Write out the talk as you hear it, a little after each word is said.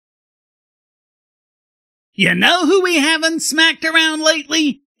You know who we haven't smacked around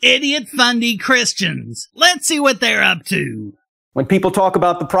lately? Idiot fundy Christians. Let's see what they're up to. When people talk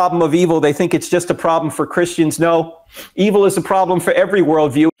about the problem of evil, they think it's just a problem for Christians. No, evil is a problem for every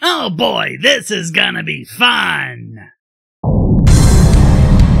worldview. Oh boy, this is gonna be fun.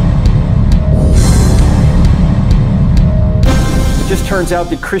 It just turns out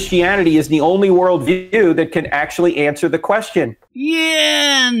that Christianity is the only worldview that can actually answer the question.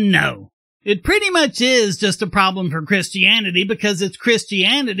 Yeah, no. It pretty much is just a problem for Christianity because it's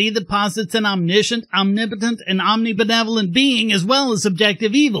Christianity that posits an omniscient, omnipotent, and omnibenevolent being as well as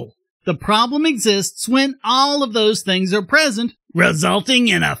objective evil. The problem exists when all of those things are present, resulting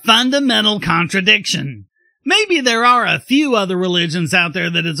in a fundamental contradiction. Maybe there are a few other religions out there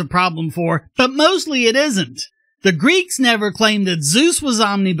that it's a problem for, but mostly it isn't. The Greeks never claimed that Zeus was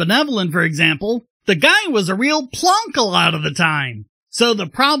omnibenevolent, for example. The guy was a real plonk a lot of the time. So the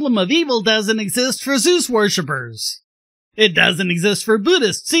problem of evil doesn't exist for Zeus worshippers. It doesn't exist for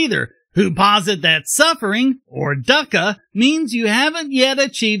Buddhists either, who posit that suffering, or dukkha, means you haven't yet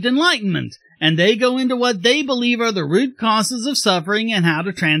achieved enlightenment, and they go into what they believe are the root causes of suffering and how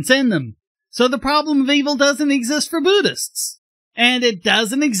to transcend them. So the problem of evil doesn't exist for Buddhists. And it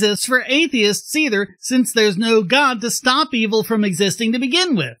doesn't exist for atheists either, since there's no God to stop evil from existing to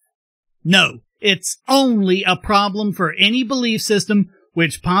begin with. No. It's only a problem for any belief system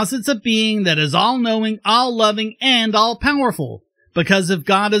which posits a being that is all-knowing, all-loving, and all-powerful. Because if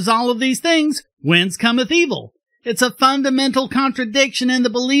God is all of these things, whence cometh evil? It's a fundamental contradiction in the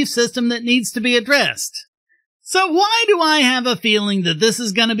belief system that needs to be addressed. So why do I have a feeling that this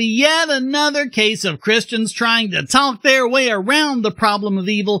is going to be yet another case of Christians trying to talk their way around the problem of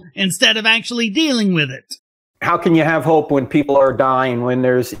evil instead of actually dealing with it? How can you have hope when people are dying, when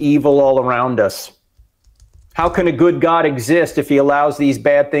there's evil all around us? How can a good God exist if he allows these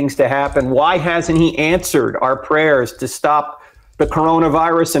bad things to happen? Why hasn't he answered our prayers to stop the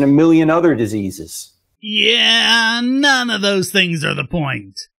coronavirus and a million other diseases? Yeah, none of those things are the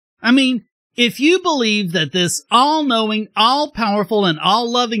point. I mean, if you believe that this all-knowing, all-powerful, and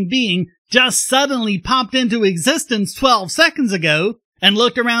all-loving being just suddenly popped into existence 12 seconds ago, and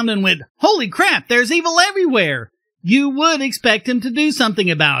looked around and went, holy crap, there's evil everywhere, you would expect him to do something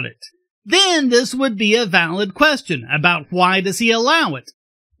about it. Then this would be a valid question about why does he allow it.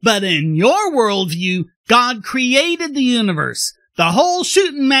 But in your worldview, God created the universe. The whole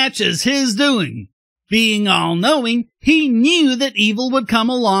shooting match is his doing. Being all-knowing, he knew that evil would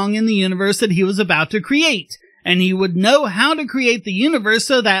come along in the universe that he was about to create, and he would know how to create the universe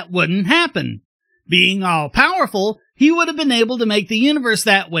so that wouldn't happen. Being all-powerful, he would have been able to make the universe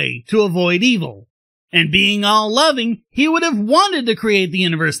that way, to avoid evil. And being all-loving, he would have wanted to create the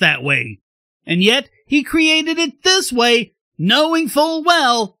universe that way. And yet, he created it this way, knowing full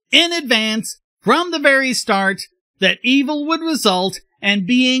well, in advance, from the very start, that evil would result, and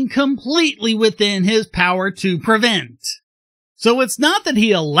being completely within his power to prevent. So it's not that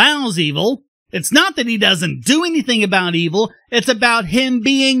he allows evil. It's not that he doesn't do anything about evil, it's about him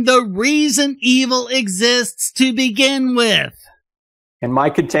being the reason evil exists to begin with. And my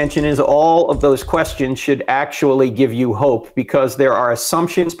contention is all of those questions should actually give you hope, because there are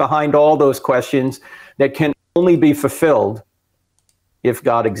assumptions behind all those questions that can only be fulfilled if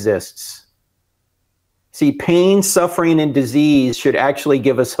God exists. See, pain, suffering, and disease should actually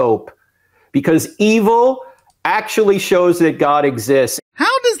give us hope, because evil actually shows that God exists.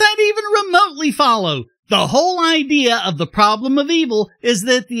 How does that even remotely follow? The whole idea of the problem of evil is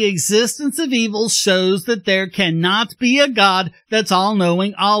that the existence of evil shows that there cannot be a God that's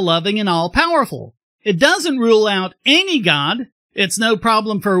all-knowing, all-loving, and all-powerful. It doesn't rule out any God. It's no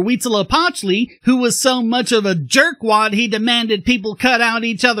problem for Huitzilopochtli, who was so much of a jerkwad he demanded people cut out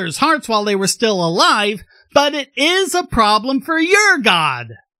each other's hearts while they were still alive, but it is a problem for your God.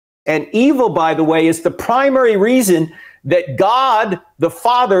 And evil, by the way, is the primary reason that God, the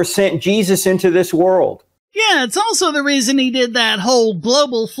Father, sent Jesus into this world. Yeah, it's also the reason he did that whole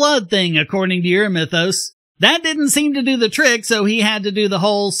global flood thing, according to your mythos. That didn't seem to do the trick, so he had to do the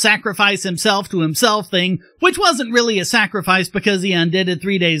whole sacrifice himself to himself thing, which wasn't really a sacrifice because he undid it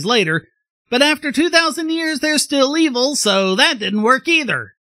 3 days later. But after 2,000 years, there's still evil, so that didn't work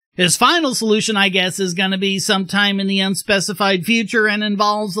either. His final solution, I guess, is gonna be sometime in the unspecified future and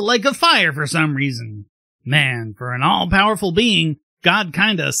involves the lake of fire for some reason. Man, for an all-powerful being, God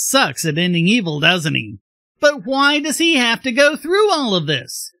kinda sucks at ending evil, doesn't he? But why does he have to go through all of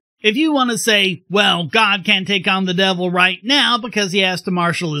this? If you want to say, well, God can't take on the devil right now because he has to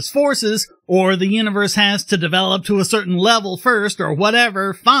marshal his forces, or the universe has to develop to a certain level first, or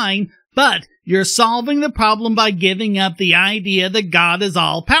whatever, fine, but you're solving the problem by giving up the idea that God is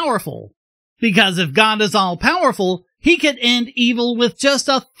all-powerful. Because if God is all-powerful, he could end evil with just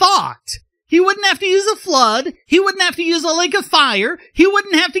a thought. He wouldn't have to use a flood. He wouldn't have to use a lake of fire. He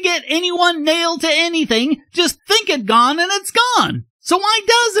wouldn't have to get anyone nailed to anything. Just think it gone and it's gone. So why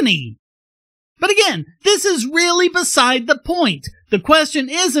doesn't he? But again, this is really beside the point. The question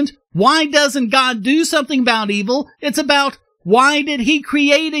isn't, why doesn't God do something about evil? It's about, why did he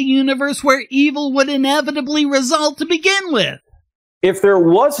create a universe where evil would inevitably result to begin with? If there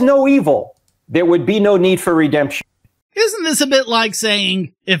was no evil, there would be no need for redemption. Isn't this a bit like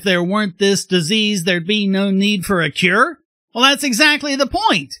saying, if there weren't this disease, there'd be no need for a cure? Well, that's exactly the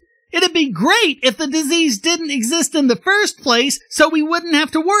point. It'd be great if the disease didn't exist in the first place, so we wouldn't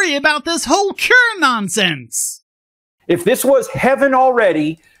have to worry about this whole cure nonsense. If this was heaven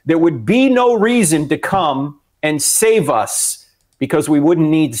already, there would be no reason to come and save us, because we wouldn't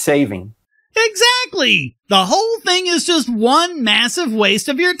need saving. Exactly! The whole thing is just one massive waste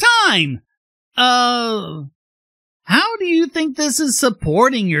of your time. How do you think this is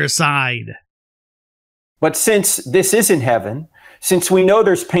supporting your side? But since this isn't heaven, since we know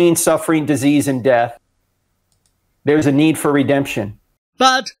there's pain, suffering, disease, and death, there's a need for redemption.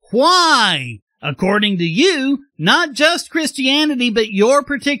 But why? According to you, not just Christianity, but your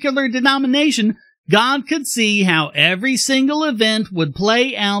particular denomination, God could see how every single event would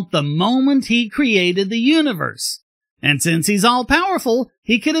play out the moment he created the universe. And since he's all-powerful,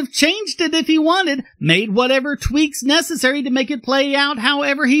 he could have changed it if he wanted, made whatever tweaks necessary to make it play out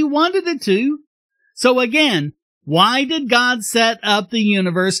however he wanted it to. So again, why did God set up the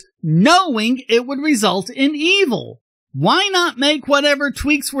universe knowing it would result in evil? Why not make whatever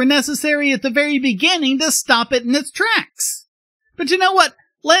tweaks were necessary at the very beginning to stop it in its tracks? But you know what?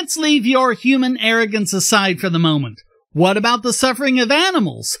 Let's leave your human arrogance aside for the moment. What about the suffering of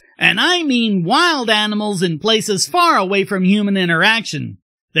animals? And I mean wild animals in places far away from human interaction.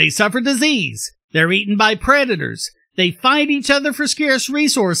 They suffer disease. They're eaten by predators. They fight each other for scarce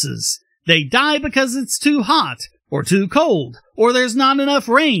resources. They die because it's too hot, or too cold, or there's not enough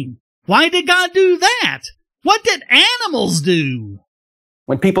rain. Why did God do that? What did animals do?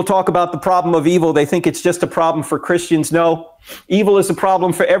 When people talk about the problem of evil, they think it's just a problem for Christians. No, evil is a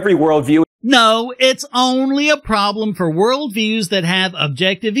problem for every worldview. No, it's only a problem for worldviews that have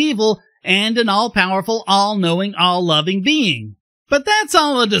objective evil and an all-powerful, all-knowing, all-loving being. But that's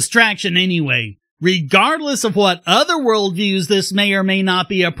all a distraction anyway. Regardless of what other worldviews this may or may not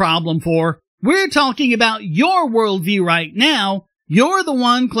be a problem for, we're talking about your worldview right now. You're the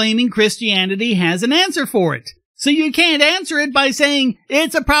one claiming Christianity has an answer for it. So you can't answer it by saying,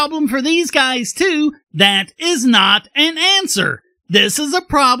 it's a problem for these guys too. That is not an answer. This is a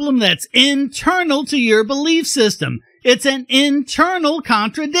problem that's internal to your belief system. It's an internal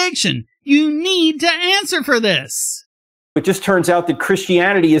contradiction. You need to answer for this. It just turns out that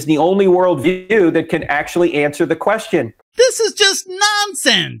Christianity is the only worldview that can actually answer the question. This is just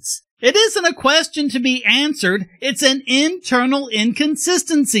nonsense. It isn't a question to be answered. It's an internal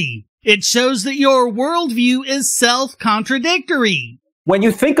inconsistency. It shows that your worldview is self-contradictory. When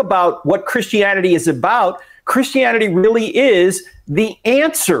you think about what Christianity is about, Christianity really is the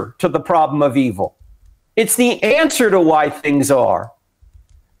answer to the problem of evil. It's the answer to why things are.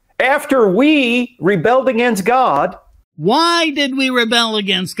 After we rebelled against God... Why did we rebel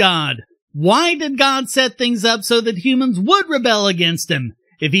against God? Why did God set things up so that humans would rebel against him?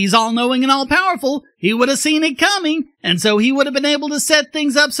 If he's all-knowing and all-powerful, he would have seen it coming, and so he would have been able to set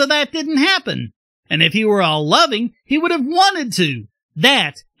things up so that didn't happen. And if he were all-loving, he would have wanted to.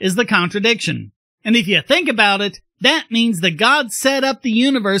 That is the contradiction. And if you think about it, that means that God set up the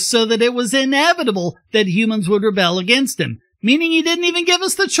universe so that it was inevitable that humans would rebel against him, meaning he didn't even give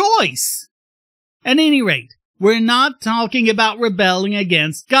us the choice. At any rate, we're not talking about rebelling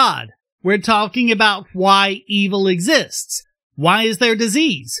against God. We're talking about why evil exists. Why is there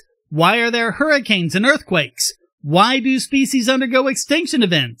disease? Why are there hurricanes and earthquakes? Why do species undergo extinction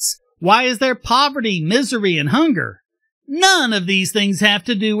events? Why is there poverty, misery, and hunger? None of these things have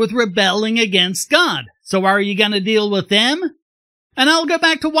to do with rebelling against God. So are you going to deal with them? And I'll go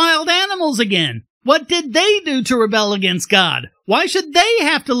back to wild animals again. What did they do to rebel against God? Why should they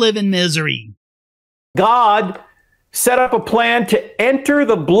have to live in misery? God set up a plan to enter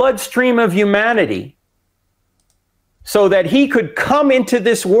the bloodstream of humanity so that he could come into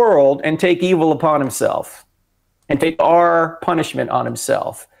this world and take evil upon himself and take our punishment on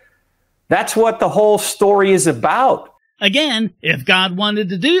himself. That's what the whole story is about. Again, if God wanted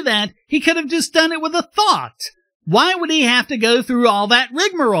to do that, he could have just done it with a thought. Why would he have to go through all that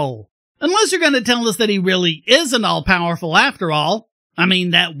rigmarole? Unless you're going to tell us that he really isn't all-powerful after all. I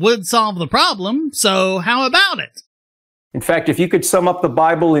mean, that would solve the problem, so how about it? In fact, if you could sum up the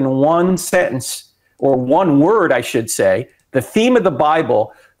Bible in one sentence, or one word, I should say, the theme of the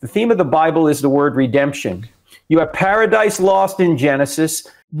Bible is the word redemption. You have paradise lost in Genesis.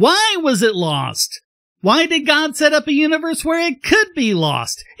 Why was it lost? Why did God set up a universe where it could be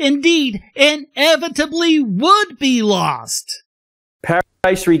lost? Indeed, inevitably would be lost.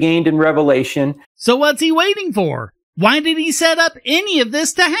 Paradise regained in Revelation. So what's he waiting for? Why did he set up any of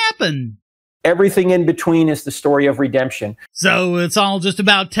this to happen? Everything in between is the story of redemption. So it's all just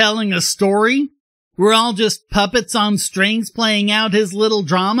about telling a story? We're all just puppets on strings playing out his little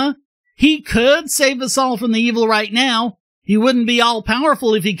drama? He could save us all from the evil right now. He wouldn't be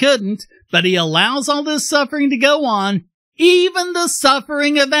all-powerful if he couldn't, but he allows all this suffering to go on, even the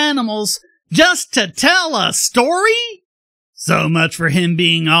suffering of animals, just to tell a story? So much for him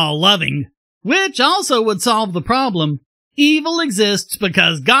being all-loving, which also would solve the problem. Evil exists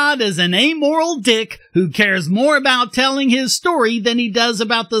because God is an amoral dick who cares more about telling his story than he does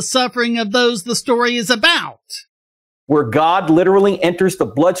about the suffering of those the story is about. Where God literally enters the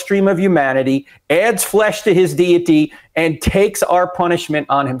bloodstream of humanity, adds flesh to his deity, and takes our punishment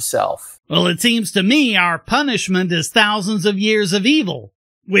on himself. Well, it seems to me our punishment is thousands of years of evil,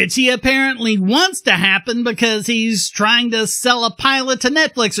 which he apparently wants to happen because he's trying to sell a pilot to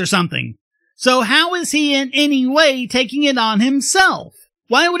Netflix or something. So how is he in any way taking it on himself?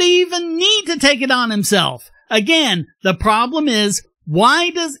 Why would he even need to take it on himself? Again, the problem is,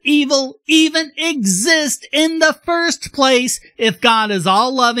 why does evil even exist in the first place if God is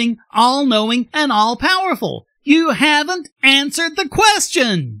all-loving, all-knowing, and all-powerful? You haven't answered the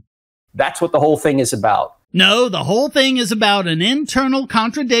question. That's what the whole thing is about. No, the whole thing is about an internal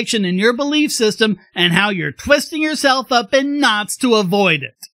contradiction in your belief system and how you're twisting yourself up in knots to avoid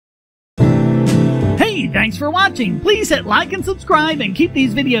it. Hey, thanks for watching. Please hit like and subscribe and keep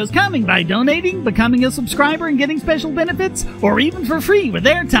these videos coming by donating, becoming a subscriber and getting special benefits, or even for free with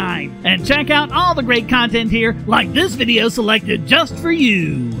airtime. And check out all the great content here, like this video selected just for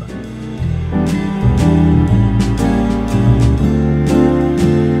you.